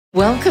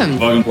Welcome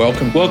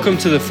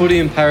to the Footy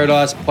in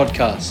Paradise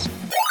podcast.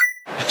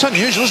 It's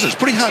unusual, isn't it? It's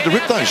pretty hard to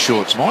rip those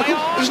shorts, Michael,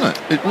 isn't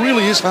it? It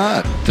really is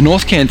hard. The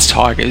North Cairns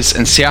Tigers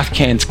and South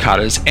Cairns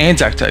Cutters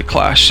ANZAC Day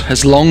clash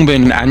has long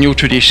been an annual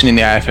tradition in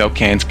the AFL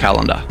Cairns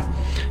calendar.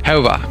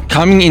 However,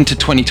 coming into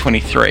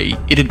 2023,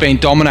 it had been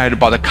dominated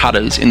by the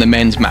Cutters in the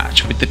men's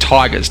match, with the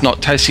Tigers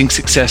not tasting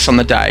success on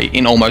the day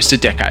in almost a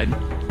decade.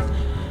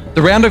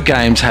 The round of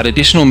games had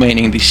additional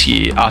meaning this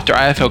year after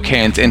AFL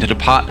Cairns entered a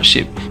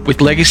partnership with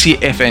Legacy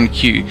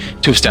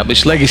FNQ to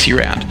establish Legacy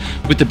Round,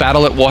 with the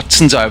battle at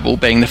Watson's Oval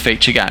being the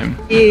feature game.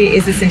 Here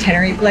is the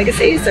centenary of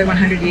Legacy, so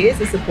 100 years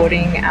of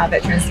supporting our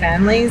veterans'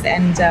 families,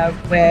 and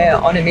we're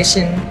on a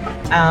mission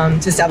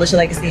to establish a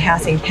Legacy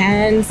house in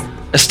Cairns.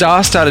 A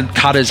star-studded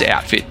Cutters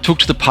outfit took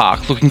to the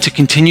park looking to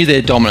continue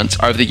their dominance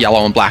over the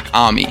Yellow and Black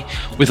Army,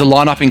 with a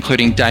lineup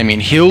including Damien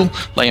Hill,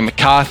 Liam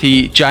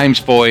McCarthy, James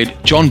Boyd,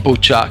 John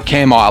Butcher,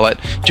 Cam Eilert,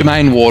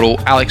 Jermaine Wardle,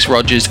 Alex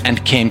Rogers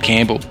and Cam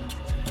Campbell.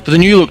 For the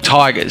new-look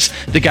Tigers,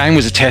 the game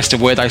was a test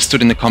of where they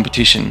stood in the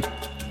competition.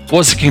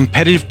 Was the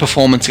competitive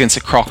performance against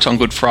the Crocs on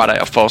Good Friday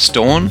a false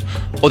dawn,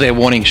 or their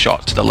warning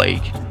shot to the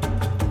league?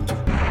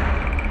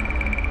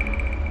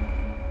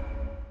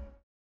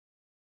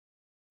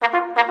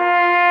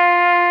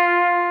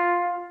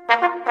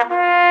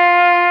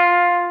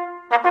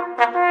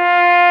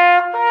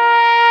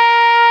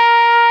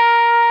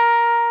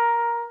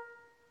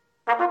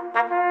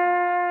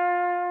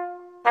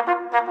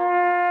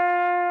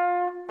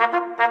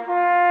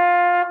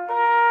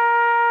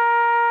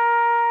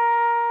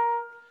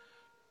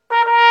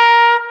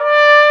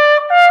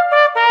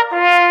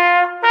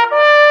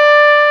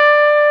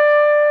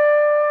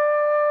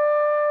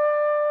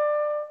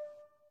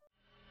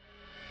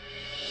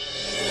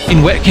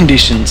 In wet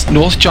conditions,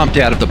 North jumped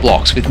out of the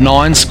blocks with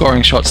 9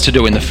 scoring shots to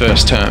do in the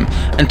first term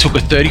and took a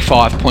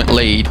 35-point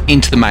lead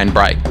into the main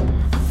break.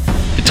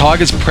 The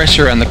Tigers'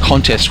 pressure around the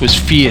contest was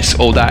fierce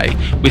all day,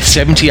 with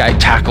 78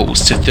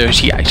 tackles to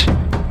 38.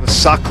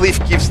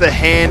 Sutcliffe gives the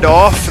hand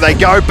off. They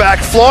go back,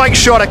 flying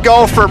shot at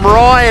goal from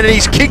Ryan, and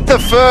he's kicked the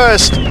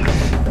first.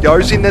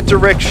 Goes in the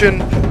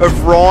direction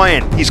of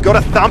Ryan. He's got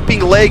a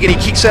thumping leg and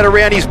he kicks that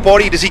around his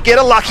body. Does he get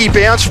a lucky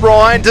bounce,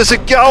 Ryan? Does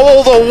it go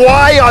all the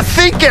way? I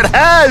think it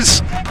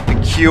has.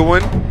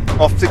 McEwen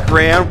off the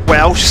ground.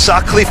 Welsh,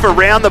 Sutcliffe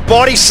around the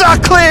body.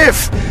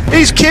 Sutcliffe!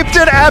 He's kicked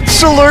an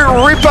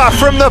absolute ripper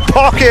from the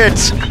pocket.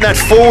 That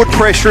forward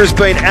pressure has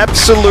been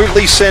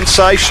absolutely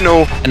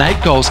sensational. An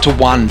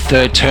 8-1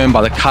 third term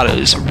by the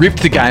Cutters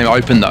ripped the game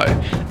open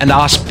though, and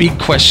asked big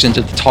questions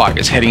of the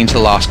Tigers heading into the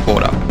last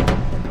quarter.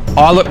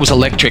 Eilert was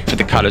electric for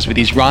the Cutters with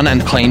his run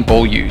and clean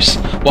ball use,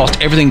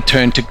 whilst everything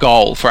turned to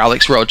goal for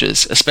Alex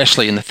Rogers,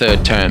 especially in the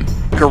third term.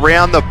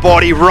 Around the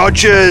body,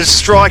 Rogers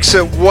strikes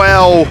it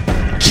well,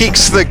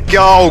 kicks the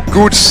goal.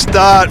 Good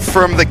start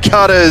from the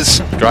Cutters.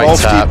 Great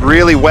tap. Did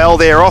really well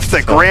there. Off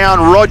the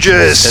ground,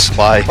 Rogers.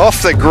 Play.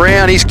 Off the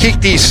ground, he's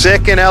kicked his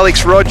second.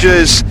 Alex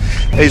Rogers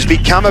has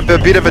become a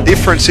bit of a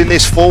difference in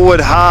this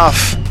forward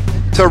half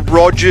to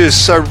Rogers.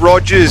 So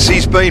Rogers,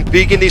 he's been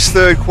big in this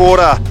third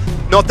quarter.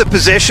 Not the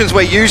possessions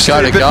we're used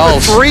to, but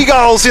 3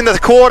 goals in the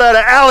quarter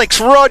to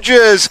Alex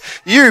Rogers.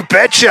 You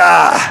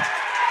betcha.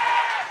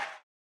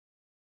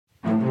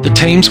 The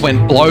teams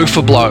went blow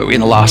for blow in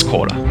the last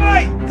quarter.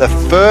 The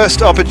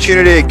first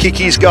opportunity to kick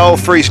his goal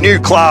for his new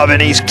club,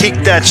 and he's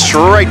kicked that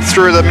straight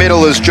through the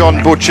middle as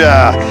John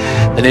Butcher.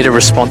 They need a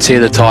response here,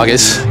 the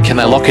Tigers. Can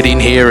they lock it in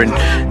here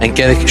and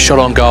get a shot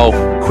on goal?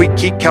 Quick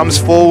kick comes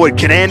forward.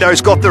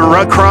 Canando's got the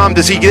crumb.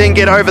 Does he then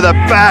get over the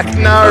back?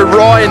 No,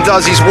 Ryan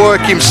does his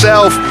work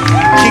himself.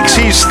 Kicks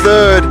his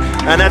third,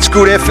 and that's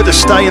good effort to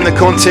stay in the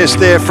contest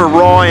there for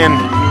Ryan.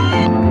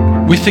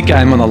 With the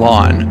game on the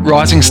line,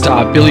 rising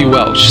star Billy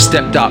Welsh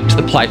stepped up to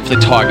the plate for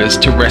the Tigers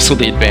to wrestle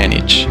the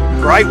advantage.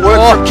 Great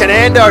work from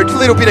Canando. A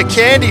little bit of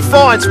candy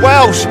finds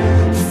Welsh.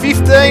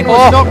 15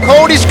 was not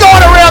called. He's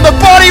gone around the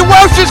body.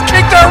 Welsh has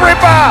kicked a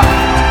ripper.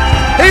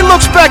 He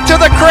looks back to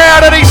the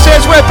crowd and he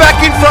says, "We're back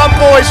in front,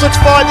 boys. Let's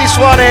fight this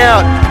one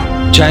out."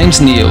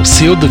 James Neal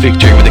sealed the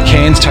victory with a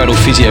Cairns Total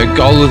Physio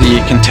Goal of the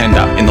Year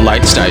contender in the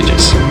late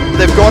stages.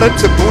 They've got it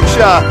to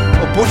Butcher.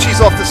 Butchie's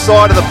off the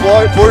side of the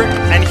boot,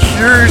 and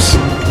Hughes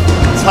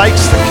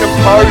takes the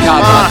composed Can't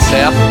mark. run,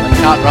 South.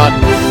 They can't run.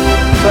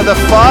 So the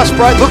fast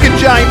break. Look at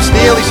James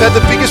Neal. He's had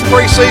the biggest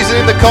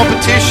pre-season in the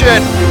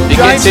competition. Big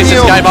James hit,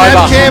 Neal, game Cam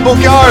over. Campbell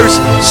goes,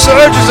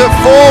 surges it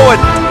forward.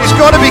 He's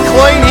got to be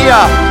clean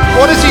here.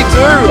 What does he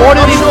do?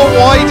 I'm not sure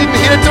why he didn't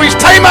hit it to his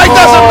teammate.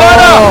 Doesn't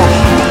matter.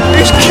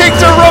 He's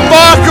kicked a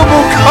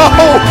remarkable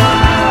goal.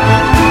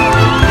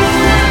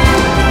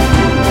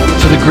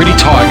 For the gritty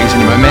Tigers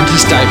in a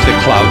momentous day for the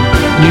club,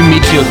 new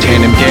midfield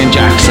tandem Dan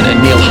Jackson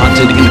and Neil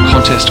hunted in the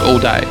contest all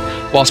day,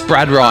 whilst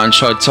Brad Ryan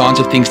showed signs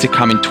of things to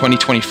come in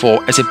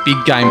 2024 as a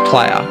big game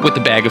player with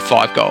the bag of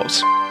 5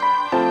 goals.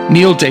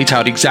 Neil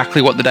detailed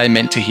exactly what the day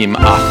meant to him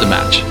after the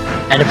match.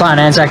 And to play on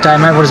Anzac Day,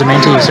 mate, what does it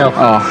mean to yourself?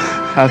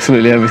 Oh,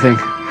 absolutely everything.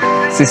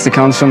 Sister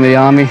comes from the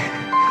army,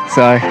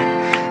 so,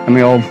 and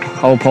my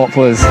old pop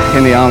was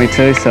in the army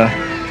too, so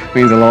it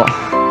means a lot.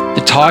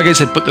 The Tigers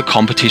had put the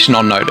competition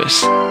on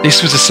notice.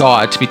 This was a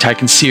side to be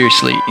taken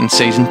seriously in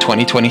season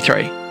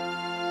 2023.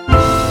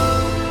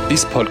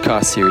 This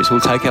podcast series will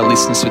take our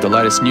listeners through the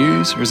latest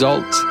news,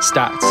 results,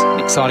 stats,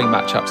 and exciting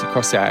matchups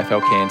across the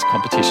AFL Cairns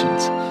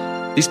competitions.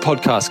 This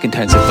podcast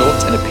contains the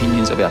thoughts and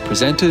opinions of our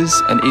presenters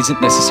and isn't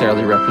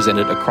necessarily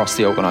represented across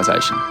the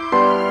organisation.